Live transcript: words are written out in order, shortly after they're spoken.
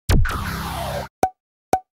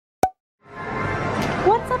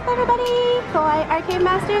everybody! Kawaii Arcade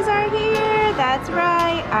Masters are here! That's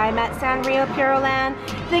right, I'm at Sanrio Puroland.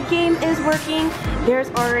 The game is working. There's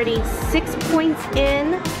already 6 points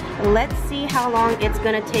in. Let's see how long it's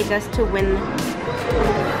gonna take us to win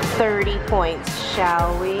 30 points,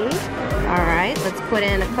 shall we? Alright, let's put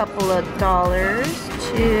in a couple of dollars.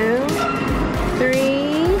 2,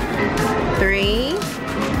 3, 3.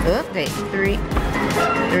 Okay, 3,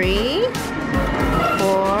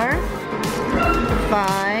 4,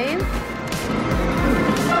 5,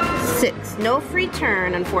 6. No free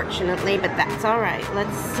turn, unfortunately, but that's alright.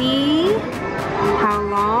 Let's see how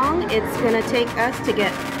long it's gonna take us to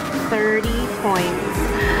get 30 points.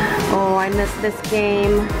 Oh, I missed this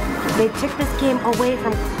game. They took this game away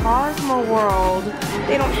from Cosmo World.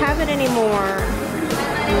 They don't have it anymore.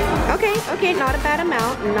 Okay, not a bad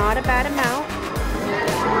amount, not a bad amount.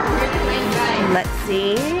 Let's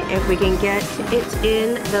see if we can get it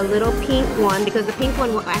in the little pink one, because the pink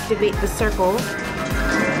one will activate the circle.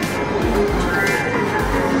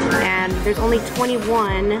 And there's only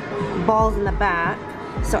 21 balls in the back,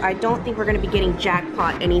 so I don't think we're going to be getting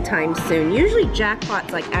jackpot anytime soon. Usually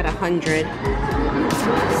jackpot's like at 100.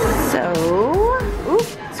 So, ooh,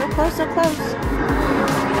 so close, so close.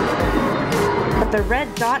 But the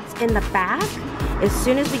red dots in the back, as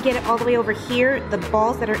soon as we get it all the way over here, the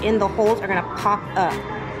balls that are in the holes are gonna pop up.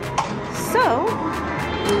 So,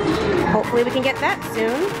 hopefully we can get that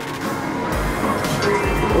soon.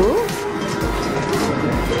 Ooh.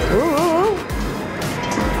 Ooh.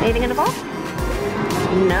 Anything in the ball?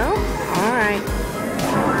 No? Alright.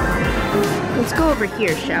 Let's go over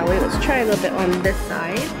here, shall we? Let's try a little bit on this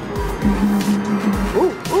side.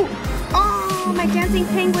 Ooh. Oh, my dancing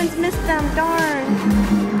penguins missed them, darn.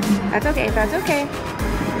 That's okay, that's okay.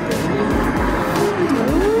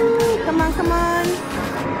 Ooh, come on.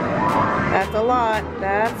 That's a lot,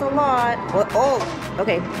 that's a lot. Oh,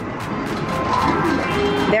 okay.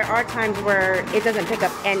 There are times where it doesn't pick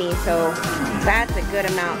up any, so that's a good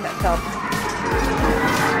amount that fell.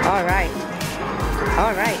 Alright.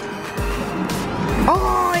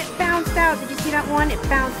 Oh, it bounced out. Did you see that one? It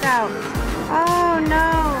bounced out. Oh,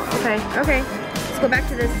 no. Okay. Let's go back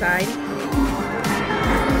to this side.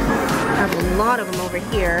 I have a lot of them over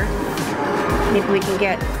here. Maybe we can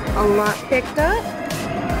get a lot picked up.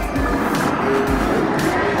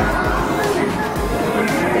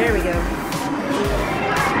 There we go.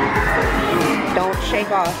 Don't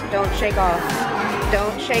shake off. Don't shake off.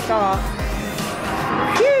 Don't shake off.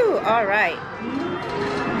 Phew! Alright.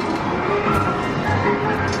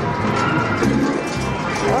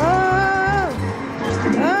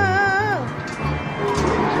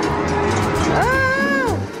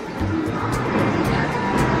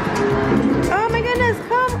 Oh my goodness,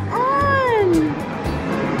 come on!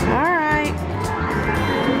 Alright.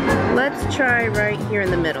 Let's try right here in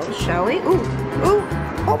the middle, shall we? Ooh!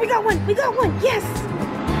 Oh, we got one! Yes!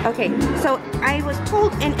 Okay, so I was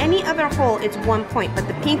told in any other hole it's 1 point, but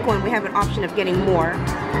the pink one we have an option of getting more.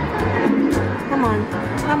 Come on.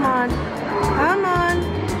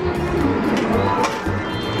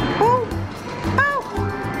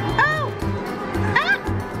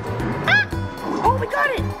 Oh, we got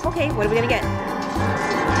it! Okay, what are we gonna get?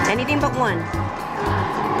 Anything but one.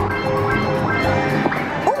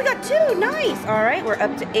 Oh, we got 2! Nice! Alright, we're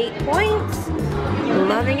up to 8 points.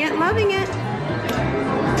 Loving it.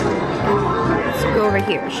 Let's go over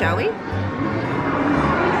here, shall we?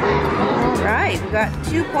 Alright, we got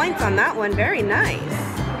 2 points on that one. Very nice.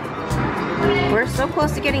 We're so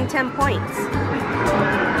close to getting 10 points.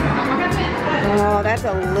 Oh, that's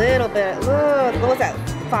a little bit. Look, what was that?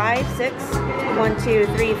 5, 6? 1, 2,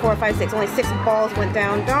 3, 4, 5, 6. Only 6 balls went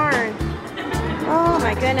down. Darn. Oh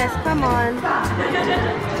my goodness, come on.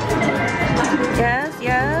 Yes.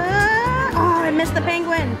 Oh, I missed the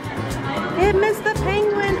penguin.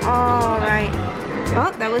 Alright.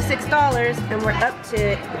 Oh, that was $6, and we're up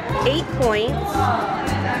to 8 points.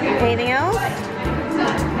 Anything else?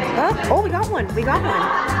 Oh, we got one.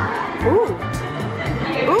 Ooh.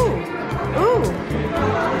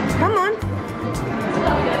 Come on.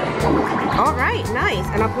 Alright, nice.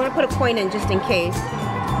 And I'm going to put a coin in just in case.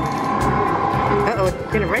 Uh-oh,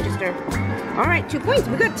 it didn't register. Alright, 2 points.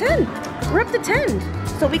 We got 10. We're up to 10.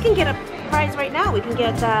 So we can get a prize right now. We can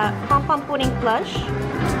get Pom Pom Pudding plush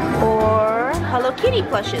or Hello Kitty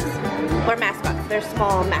plushes or mascots. They're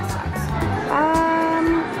small mascots.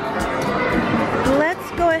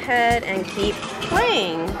 Let's go ahead and keep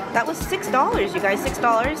playing. That was $6, you guys.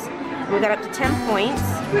 $6. We got up to 10 points,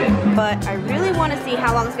 but I really want to see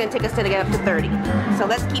how long it's going to take us to get up to 30. So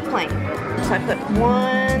let's keep playing. So I put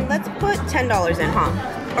let's put $10 in, huh?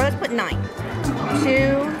 Or let's put 9.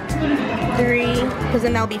 2, 3, because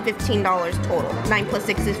then that'll be $15 total. 9 plus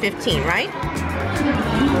 6 is 15, right?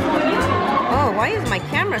 Oh, why is my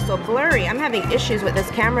camera so blurry? I'm having issues with this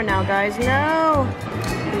camera now, guys. No!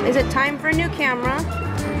 Is it time for a new camera?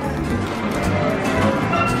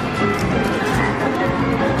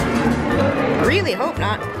 Really hope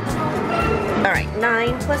not. Alright,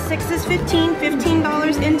 9 plus 6 is 15.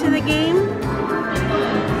 $15 into the game.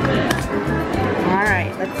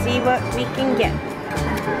 Alright, let's see what we can get.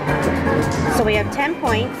 So we have 10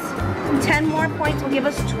 points. 10 more points will give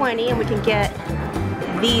us 20, and we can get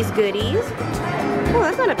these goodies. Oh,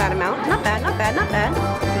 that's not a bad amount. Not bad, not bad, not bad.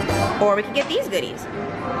 Or we can get these goodies.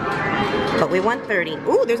 But we want 30.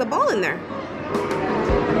 Ooh, there's a ball in there.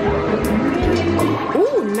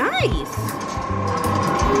 Ooh, nice.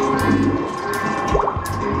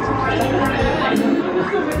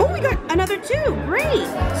 Oh, we got another 2. Great.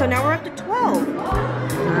 So now we're up to 12.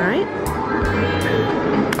 All right.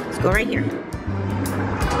 Let's go right here.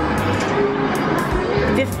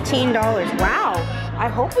 $15. Wow. I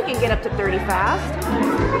hope we can get up to 30 fast.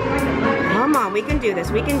 Come on, we can do this.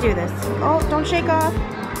 We can do this. Oh, don't shake off.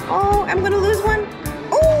 Oh, I'm gonna lose one.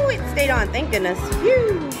 Oh, it stayed on. Thank goodness.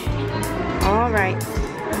 Phew. All right.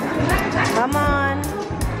 Come on.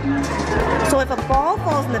 So if a ball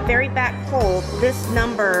falls in the very back hole, this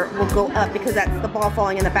number will go up because that's the ball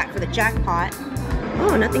falling in the back for the jackpot.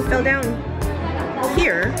 Oh, nothing fell down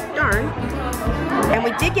here. Darn. And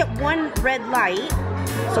we did get 1 red light.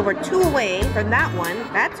 So we're 2 away from that one.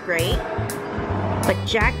 That's great. But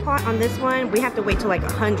jackpot on this one, we have to wait till like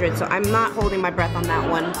 100. So I'm not holding my breath on that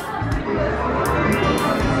one.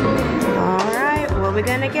 All right, what are we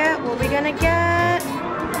gonna get? What are we gonna get?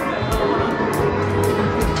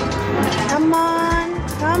 Come on,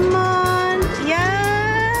 come on.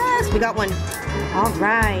 Yes, we got one. All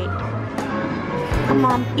right. Come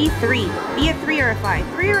on, be 3. Be a 3 or a 5.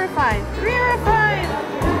 3 or a 5. 3 or a 5.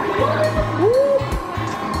 Woo.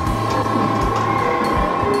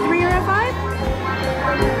 3 or a 5?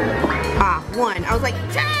 Ah, 1. I was like,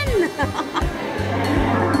 10!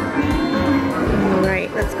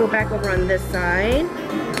 Alright, let's go back over on this side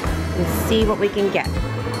and see what we can get.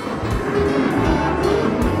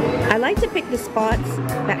 I like to pick the spots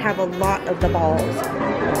that have a lot of the balls.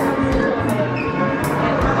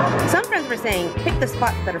 Some friends were saying pick the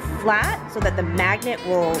spots that are flat so that the magnet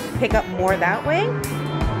will pick up more that way.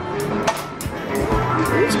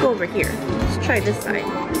 Let's go over here. Let's try this side.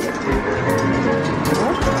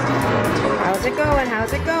 Oh. How's it going?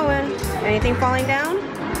 How's it going? Anything falling down?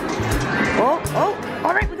 Oh, oh,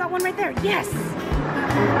 all right, we got one right there. Yes.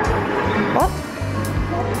 Oh.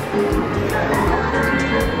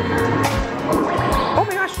 Oh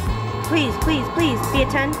my gosh. Please, please, please. Be a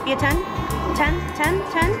 10, be a 10. 10, 10,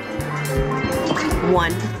 10.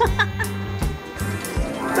 1.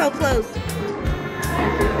 So close.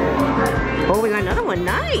 Oh, we got another one.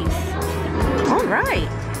 Nice. All right.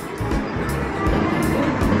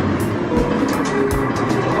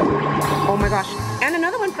 Oh my gosh. And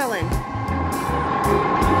another one fell in.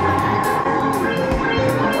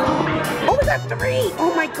 Oh, we got 3.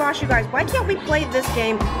 Oh my gosh, you guys. Why can't we play this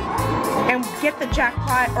game and get the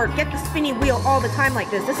jackpot or get the spinny wheel all the time like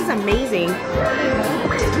this? This is amazing.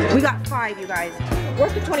 We got 5, you guys. We're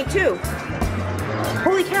up to 22.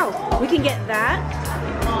 Holy cow. We can get that.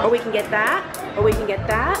 Or we can get that. Or we can get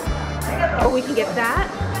that. Or we can get that.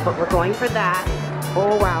 But we're going for that.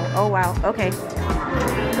 Oh wow. Oh wow. Okay.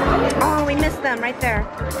 Oh, we missed them right there.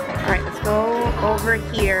 All right, let's go over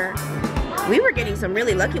here. We were getting some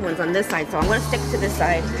really lucky ones on this side, so I'm gonna stick to this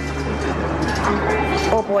side.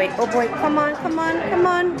 Oh boy, come on, come on, come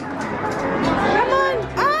on. Come on,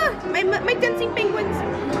 ah, my dancing penguins.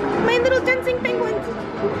 My little dancing penguins.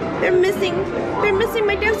 They're missing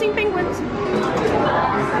my dancing penguins.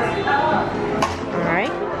 All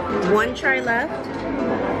right, 1 try left.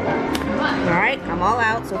 All right, I'm all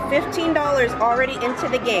out. So $15 already into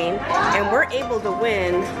the game, and we're able to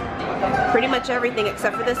win pretty much everything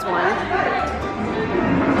except for this one.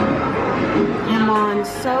 Come on,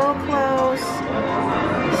 so close.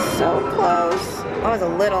 So close. That was a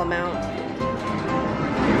little amount.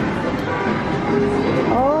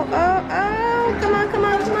 Oh, oh, oh. Come on, come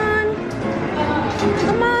on, come on.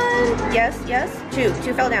 Come on. Yes, yes. 2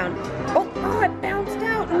 fell down. Oh, oh, it bounced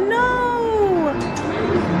out. No.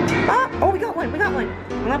 Oh, we got one. We got one.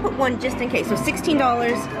 I'm going to put 1 just in case. So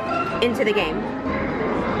 $16 into the game.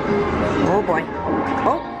 Oh, boy.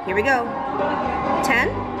 Oh, here we go.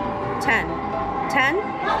 10. 10. 10.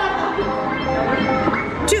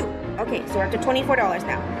 2. Okay, so we're up to $24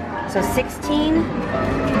 now. So 16,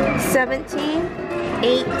 17,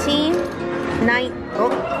 18, 9.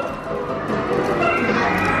 Oh.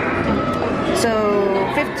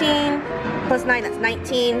 15 plus 9, that's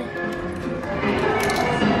 19.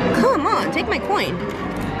 Come on, take my coin.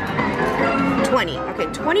 20. Okay,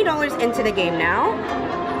 $20 into the game now.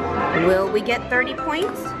 Will we get 30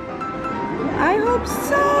 points? I hope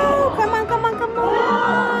so. Come on, come on, come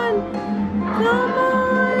on. Come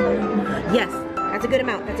on. Yes, that's a good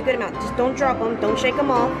amount. That's a good amount. Just don't drop them. Don't shake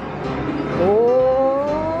them off.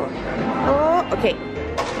 Oh. Oh, okay.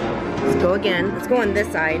 Let's go again. Let's go on this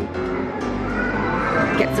side.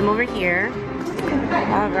 Get some over here.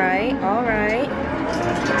 All right, all right.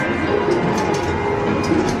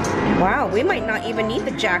 Wow, we might not even need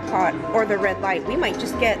the jackpot or the red light. We might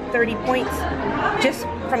just get 30 points just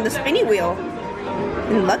from the spinny wheel.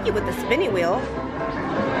 And lucky with the spinny wheel.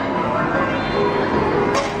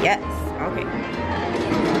 Yes, okay.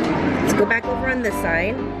 Let's go back over on this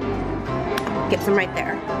side. Get some right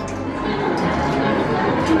there.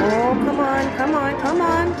 Oh, come on, come on, come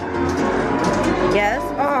on. Yes,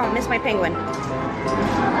 oh, I missed my penguin.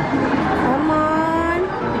 Come on.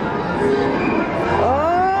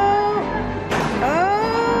 Oh,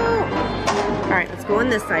 oh. All right, let's go on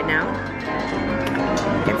this side now.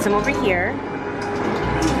 Get some over here.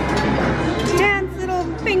 Dance, little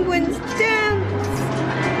penguins, dance.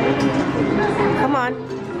 Come on.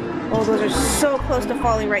 Oh, those are so close to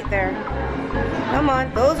falling right there. Come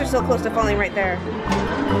on, those are so close to falling right there.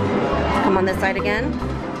 Come on this side again.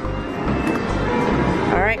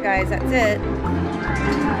 All right, guys, that's it.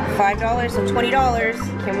 $5 and $20.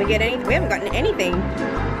 Can we get anything? We haven't gotten anything.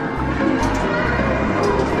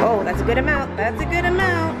 Oh, that's a good amount. That's a good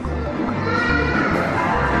amount.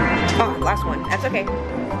 Oh, last one. That's okay.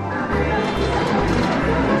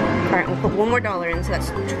 All right, we'll put one more dollar in, so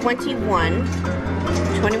that's $21.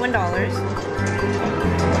 $21.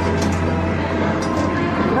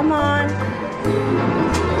 Come on.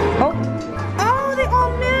 Oh. Oh, they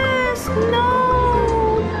all missed.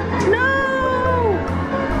 No. No.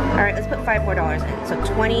 All right, let's put $5 more in. So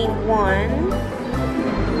 21,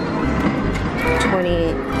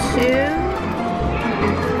 22,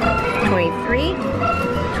 23,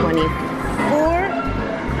 24,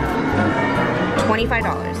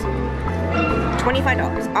 $25.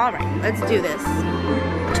 $25. All right, let's do this.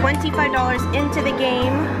 $25 into the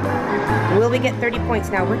game. Will we get 30 points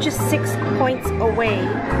now? We're just 6 points away.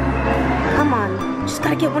 Come on. Just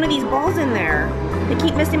gotta get one of these balls in there. They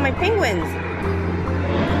keep missing my penguins.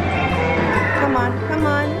 Come on, come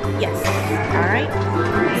on. Yes. All right.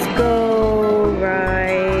 Let's go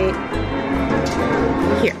right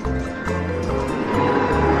here.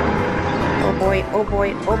 Oh boy, oh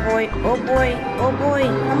boy, oh boy, oh boy, oh boy.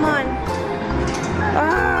 Come on.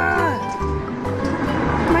 Ah!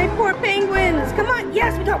 My poor penguins. Come on.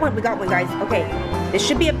 Yes, we got one. We got one, guys. Okay. This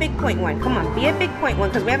should be a big point one. Come on. Be a big point one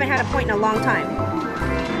because we haven't had a point in a long time.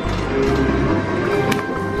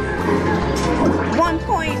 1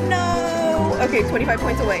 point. No. Okay, 25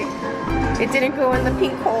 points away. It didn't go in the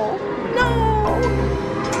pink hole. No.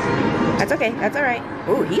 That's okay. That's all right.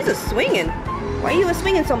 Oh, he's a swinging. Why are you a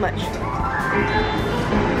swinging so much?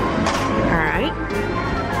 All right.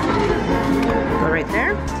 Go right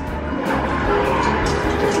there.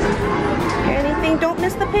 Anything, don't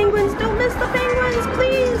miss the penguins, don't miss the penguins,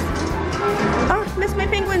 please. Oh, missed my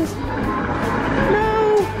penguins.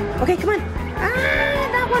 No. Okay, come on. Ah,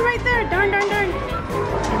 that one right there. Darn, darn, darn.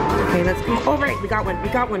 Okay, let's come. Oh, right, we got one. We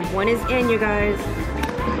got one. One is in, you guys.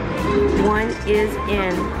 One is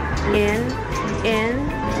in. In.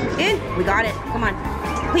 We got it. Come on.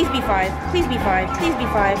 Please be 5. Please be 5. Please be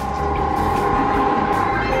 5.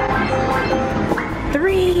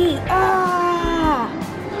 3. Oh.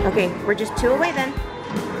 Okay, we're just 2 away then.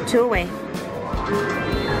 2 away.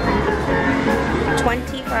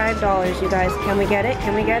 $25, you guys. Can we get it?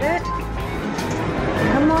 Can we get it?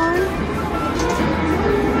 Come on.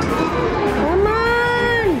 Come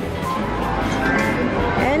on.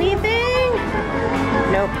 Anything?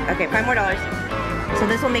 Nope. Okay, $5 more. So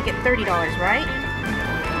this will make it $30, right?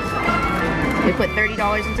 We put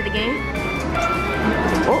 $30 into the game.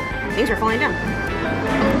 Oh, things are falling down.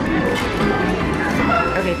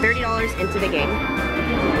 Okay, $30 into the game.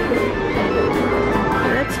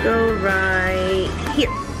 Let's go right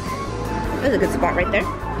here. That's a good spot right there.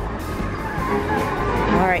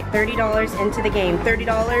 All right, $30 into the game.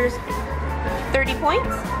 $30, 30 points.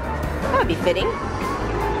 That would be fitting.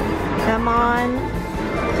 Come on.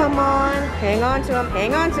 Come on. Hang on to him.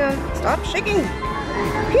 Hang on to him. Stop shaking.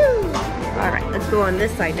 Phew. All right, let's go on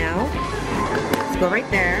this side now. Let's go right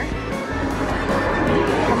there.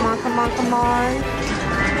 Come on, come on, come on.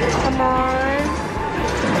 Come on.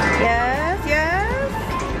 Yes, yes.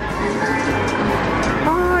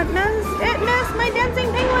 Oh, it missed my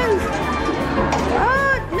dancing penguins.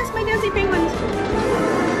 Oh,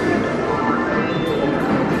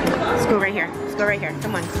 go right here.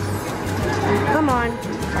 Come on. Come on.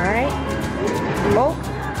 All right. Oh,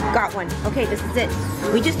 got one. Okay, this is it.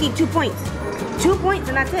 We just need 2 points. 2 points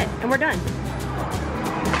and that's it. And we're done.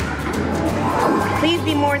 Please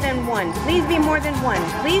be more than one. Please be more than one.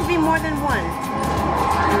 Please be more than one.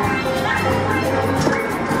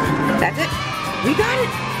 That's it. We got it.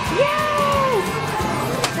 Yes!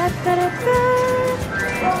 Da, da, da, da.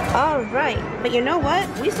 All right. But you know what?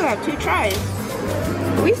 We still have 2 tries.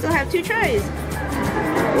 We still have 2 tries.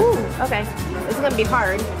 Ooh, okay. This is going to be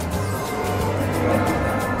hard.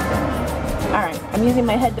 All right. I'm using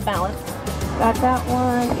my head to balance. Got that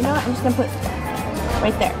one. You know what? I'm just going to put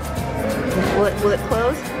right there. Will it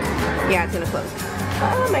close? Yeah, it's gonna close.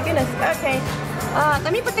 Oh my goodness, okay.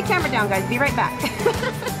 Let me put the camera down, guys. Be right back.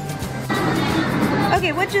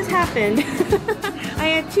 Okay, what just happened? I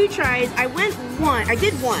had 2 tries. I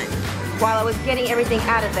did one while I was getting everything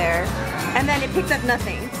out of there, and then it picked up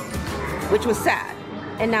nothing, which was sad.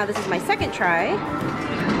 And now this is my 2nd try,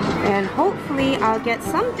 and hopefully I'll get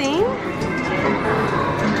something.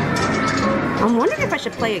 I'm wondering if I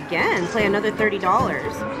should play again, play another $30.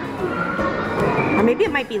 Or maybe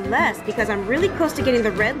it might be less because I'm really close to getting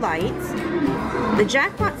the red lights. The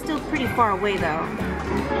jackpot's still pretty far away though.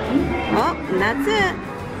 Oh, and that's it.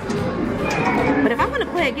 But if I'm gonna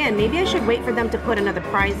play again, maybe I should wait for them to put another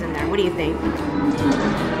prize in there. What do you think?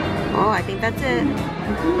 Oh, I think that's it.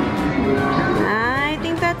 I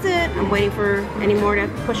think that's it. I'm waiting for any more to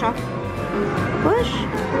push off. Push.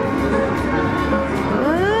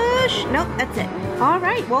 Push. Nope, that's it. All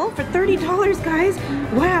right, well, for $30, guys,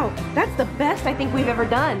 wow, that's the best I think we've ever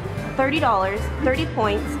done. $30, 30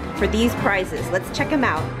 points for these prizes. Let's check them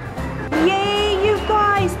out. Yay, you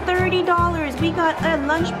guys, $30. We got a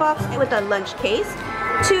lunchbox with a lunch case,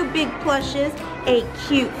 2 big plushes, a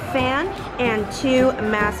cute fan, and 2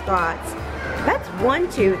 mascots. That's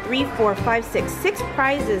 1, 2, 3, 4, 5, 6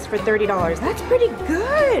 prizes for $30. That's pretty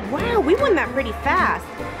good. Wow, we won that pretty fast.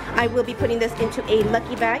 I will be putting this into a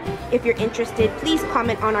lucky bag. If you're interested, please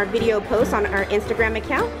comment on our video post on our Instagram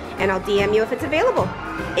account, and I'll DM you if it's available.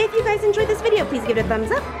 If you guys enjoyed this video, please give it a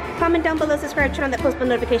thumbs up. Comment down below, subscribe, turn on that post bell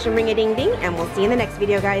notification, ring-a-ding-ding, and we'll see you in the next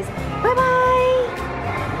video, guys. Bye-bye!